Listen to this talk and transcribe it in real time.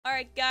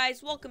Alright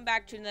guys, welcome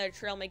back to another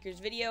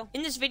Trailmakers video.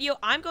 In this video,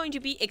 I'm going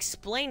to be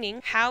explaining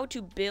how to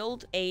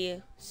build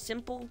a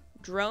simple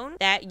drone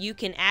that you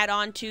can add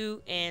on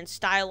to and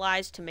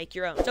stylize to make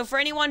your own. So for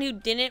anyone who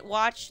didn't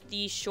watch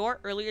the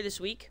short earlier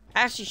this week,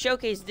 I actually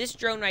showcased this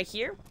drone right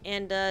here,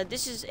 and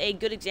this is a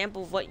good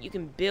example of what you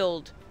can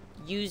build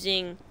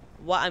using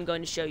what I'm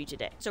going to show you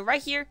today. So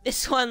right here,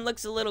 this one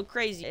looks a little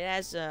crazy. It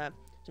has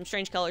some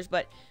strange colors,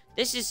 but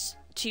this is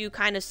to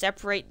kind of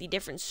separate the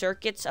different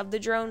circuits of the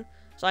drone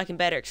so I can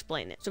better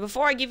explain it. So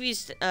before I give you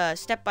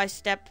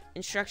step-by-step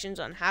instructions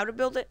on how to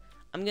build it,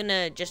 I'm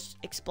gonna just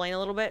explain a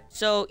little bit.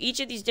 So each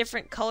of these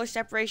different color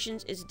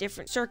separations is a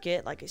different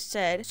circuit, like I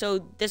said.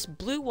 So this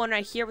blue one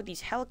right here with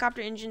these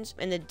helicopter engines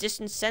and the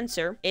distance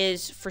sensor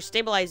is for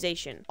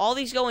stabilization. All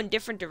these go in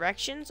different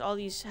directions, all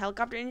these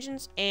helicopter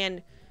engines,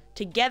 and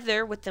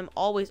together with them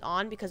always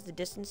on, because the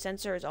distance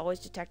sensor is always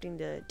detecting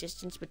the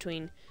distance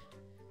between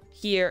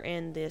here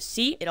and the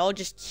seat, it all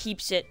just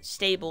keeps it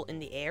stable in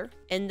the air.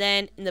 And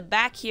then in the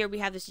back here we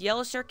have this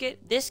yellow circuit.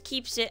 This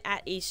keeps it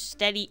at a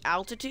steady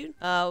altitude.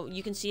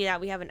 You can see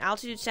that we have an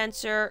altitude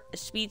sensor, a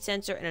speed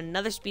sensor, and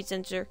another speed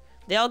sensor.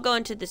 They all go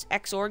into this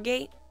XOR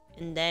gate,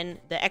 and then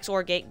the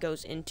XOR gate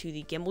goes into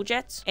the gimbal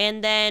jets.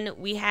 And then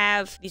we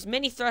have these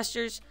mini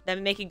thrusters that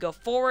make it go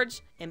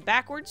forwards and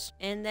backwards.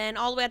 And then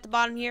all the way at the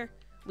bottom here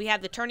we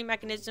have the turning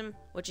mechanism,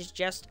 which is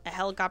just a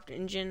helicopter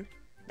engine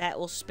that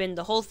will spin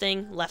the whole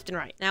thing left and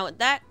right. Now with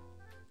that,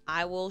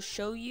 I will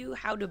show you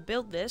how to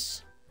build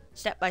this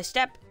step by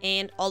step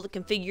and all the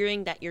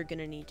configuring that you're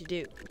gonna need to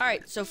do.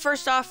 Alright, so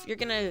first off, you're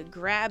gonna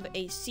grab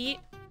a seat.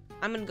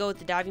 I'm gonna go with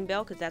the diving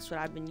bell because that's what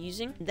I've been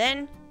using.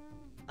 Then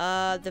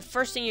the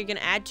first thing you're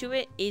gonna add to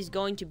it is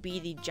going to be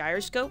the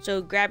gyroscope.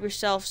 So grab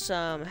yourself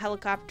some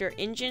helicopter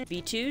engine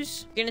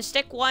V2s. You're gonna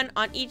stick one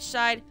on each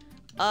side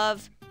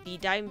of the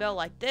diving bell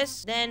like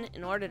this. Then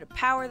in order to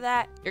power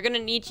that, you're gonna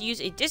need to use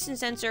a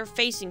distance sensor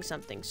facing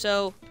something.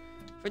 So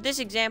for this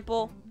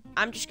example,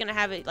 I'm just gonna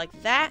have it like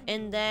that,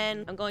 and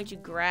then I'm going to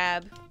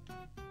grab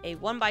a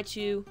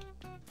 1x2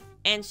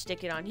 and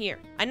stick it on here.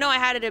 I know I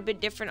had it a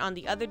bit different on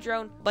the other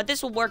drone, but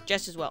this will work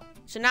just as well.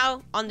 So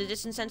now on the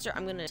distance sensor,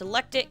 I'm gonna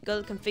select it, go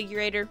to the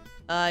configurator.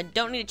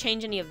 Don't need to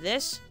change any of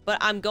this, but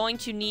I'm going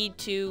to need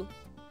to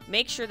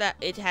make sure that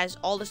it has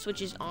all the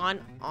switches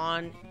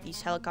on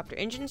these helicopter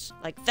engines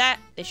like that.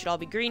 They should all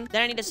be green.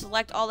 Then I need to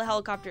select all the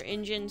helicopter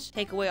engines,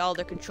 take away all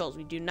their controls.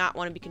 We do not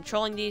want to be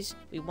controlling these.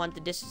 We want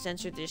the distance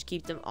sensor to just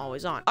keep them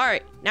always on. All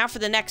right, now for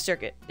the next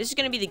circuit. This is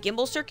going to be the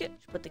gimbal circuit.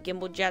 Put the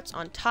gimbal jets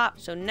on top.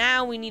 So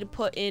now we need to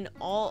put in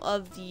all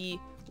of the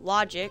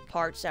logic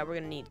parts that we're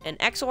going to need. An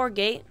XOR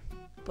gate,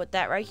 put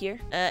that right here.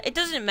 It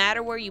doesn't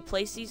matter where you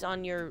place these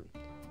on your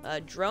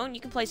drone.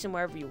 You can place them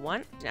wherever you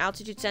want. An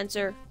altitude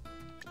sensor,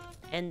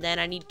 and then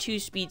I need 2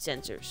 speed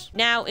sensors.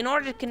 Now, in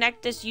order to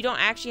connect this, you don't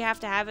actually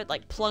have to have it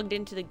like plugged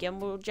into the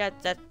gimbal jet.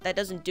 That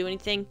doesn't do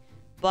anything,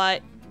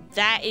 but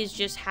that is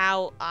just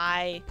how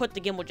I put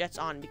the gimbal jets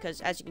on, because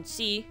as you can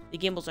see, the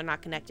gimbals are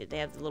not connected. They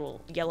have the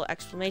little yellow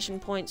exclamation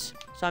points.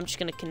 So I'm just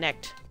gonna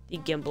connect the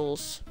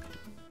gimbals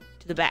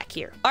to the back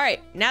here. All right,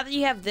 now that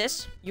you have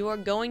this, you are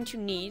going to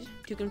need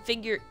to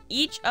configure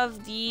each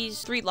of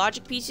these 3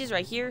 logic pieces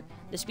right here,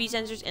 the speed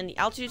sensors and the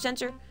altitude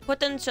sensor. Put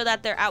them so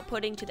that they're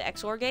outputting to the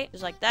XOR gate,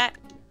 just like that.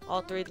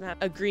 All 3 of them have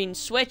a green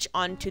switch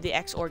onto the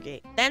XOR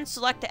gate. Then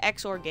select the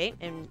XOR gate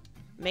and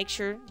make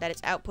sure that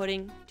it's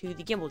outputting to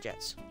the gimbal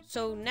jets.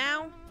 So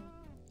now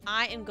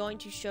I am going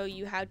to show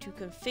you how to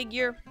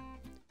configure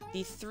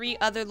the 3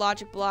 other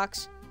logic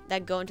blocks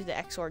that go into the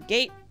XOR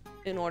gate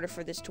in order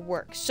for this to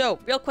work. So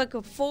real quick,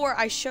 before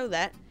I show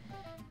that,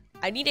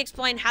 I need to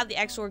explain how the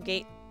XOR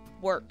gate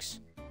works.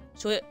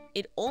 So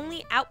it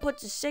only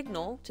outputs a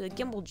signal to the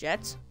gimbal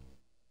jets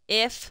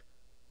if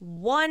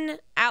one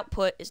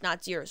output is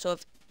not 0. So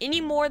if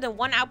any more than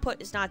one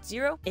output is not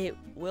 0, it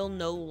will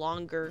no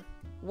longer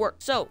work.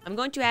 So I'm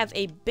going to have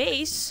a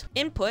base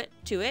input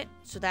to it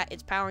so that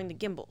it's powering the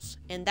gimbals,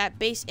 and that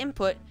base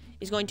input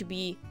is going to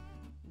be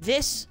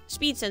this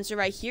speed sensor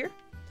right here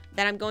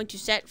that I'm going to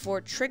set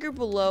for trigger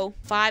below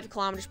 5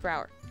 kilometers per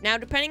hour. Now,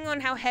 depending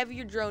on how heavy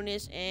your drone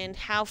is and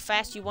how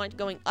fast you want it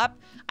going up,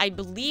 I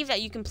believe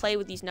that you can play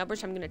with these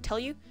numbers. I'm going to tell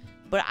you,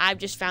 but I've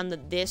just found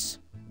that this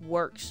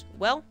works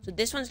well. So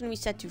this one's going to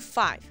be set to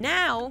 5.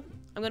 Now,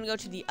 I'm going to go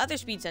to the other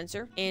speed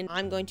sensor, and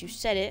I'm going to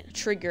set it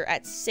trigger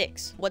at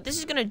 6. What this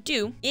is going to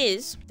do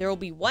is there will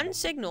be one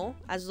signal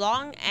as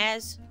long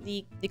as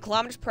the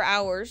kilometers per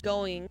hour is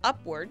going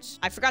upwards.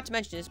 I forgot to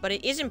mention this, but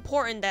it is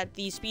important that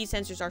the speed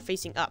sensors are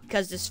facing up,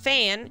 because this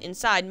fan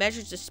inside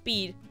measures the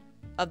speed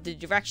of the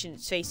direction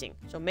it's facing.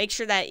 So make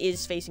sure that it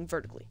is facing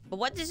vertically. But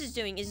what this is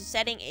doing is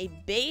setting a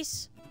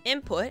base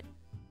input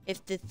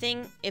if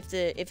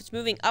it's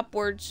moving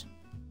upwards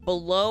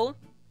below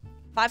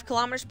 5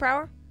 kilometers per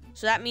hour.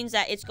 So that means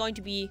that it's going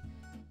to be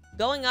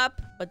going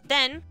up, but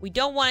then we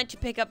don't want it to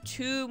pick up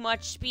too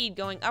much speed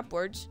going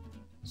upwards.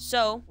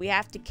 So we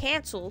have to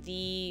cancel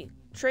the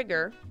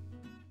trigger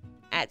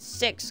at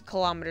 6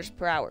 kilometers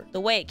per hour. The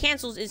way it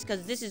cancels is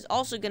because this is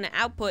also going to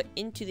output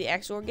into the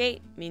XOR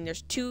gate. I mean,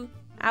 there's 2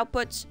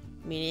 outputs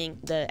meaning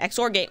the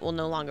XOR gate will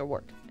no longer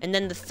work. And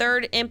then the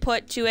third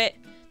input to it,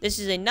 this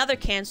is another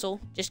cancel.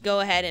 Just go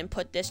ahead and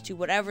put this to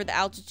whatever the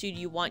altitude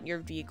you want your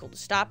vehicle to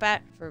stop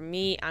at. For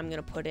me, I'm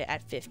going to put it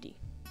at 50.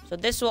 So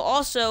this will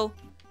also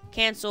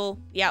cancel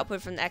the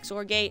output from the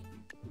XOR gate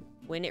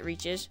when it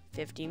reaches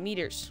 50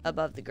 meters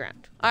above the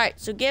ground. All right,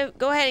 so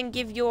go ahead and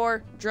give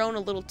your drone a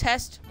little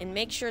test and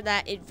make sure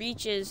that it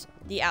reaches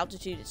the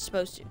altitude it's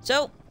supposed to.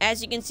 So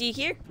as you can see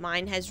here,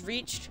 mine has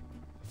reached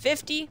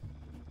 50.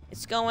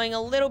 It's going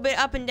a little bit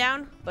up and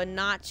down, but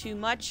not too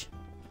much.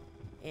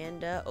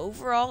 And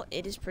overall,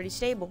 it is pretty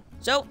stable.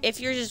 So if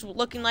you're just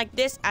looking like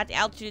this at the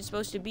altitude it's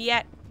supposed to be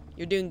at,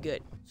 you're doing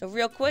good. So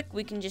real quick,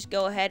 we can just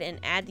go ahead and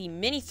add the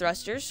mini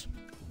thrusters.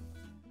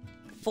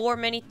 4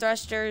 mini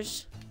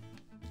thrusters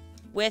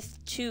with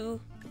 2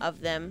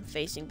 of them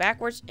facing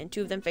backwards and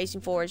 2 of them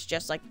facing forwards,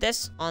 just like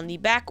this. On the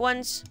back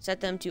ones, set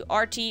them to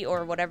RT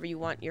or whatever you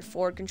want your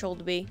forward control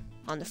to be.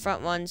 On the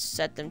front ones,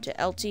 set them to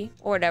LT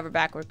or whatever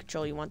backward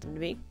control you want them to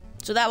be.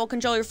 So that will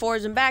control your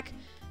forwards and back.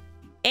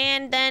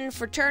 And then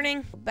for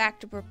turning, back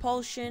to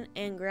propulsion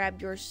and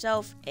grab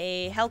yourself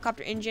a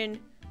helicopter engine,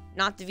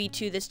 not the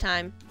V2 this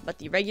time, but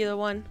the regular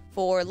one.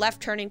 For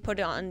left turning, put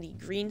it on the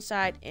green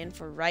side, and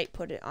for right,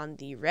 put it on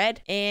the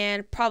red.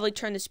 And probably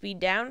turn the speed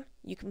down.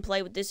 You can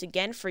play with this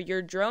again for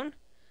your drone.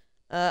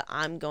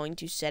 I'm going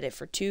to set it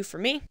for 2 for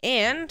me.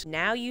 And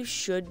now you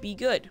should be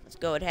good. Let's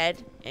go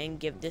ahead and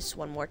give this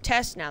one more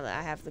test now that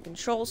I have the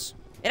controls.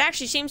 It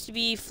actually seems to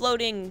be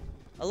floating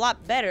a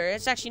lot better.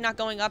 It's actually not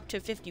going up to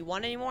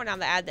 51 anymore now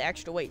that I add the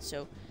extra weight,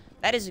 so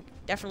that is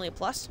definitely a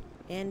plus.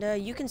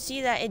 And you can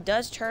see that it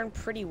does turn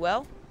pretty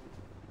well,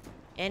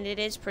 and it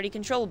is pretty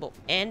controllable.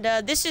 And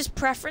this is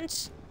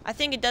preference. I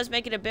think it does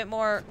make it a bit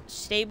more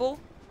stable,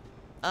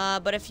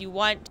 but if you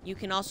want, you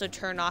can also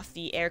turn off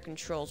the air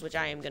controls, which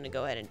I am going to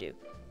go ahead and do.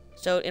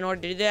 So in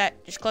order to do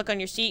that, just click on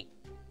your seat,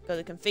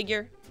 go to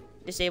configure,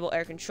 disable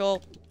air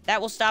control. That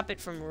will stop it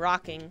from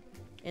rocking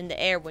in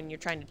the air when you're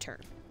trying to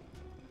turn.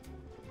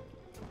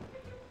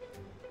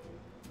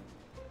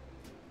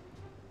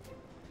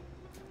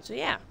 So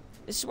yeah,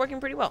 this is working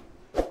pretty well.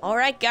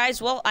 Alright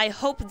guys, well, I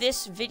hope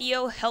this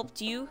video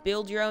helped you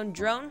build your own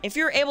drone. If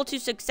you're able to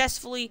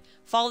successfully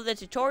follow the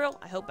tutorial,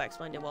 I hope I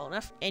explained it well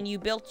enough, and you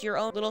built your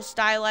own little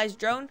stylized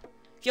drone,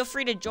 feel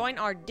free to join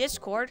our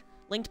Discord,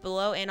 linked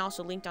below and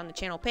also linked on the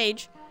channel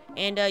page,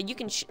 and you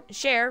can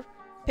share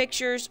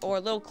pictures or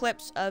little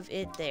clips of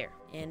it there.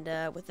 And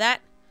with that,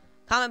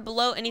 comment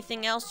below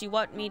anything else you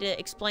want me to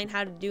explain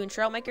how to do in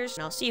Trailmakers,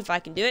 and I'll see if I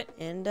can do it.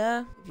 And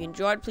if you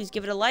enjoyed, please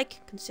give it a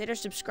like. Consider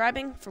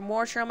subscribing for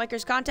more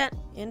Trailmakers content.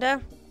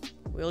 And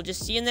we'll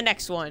just see you in the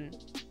next one.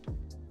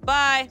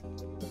 Bye!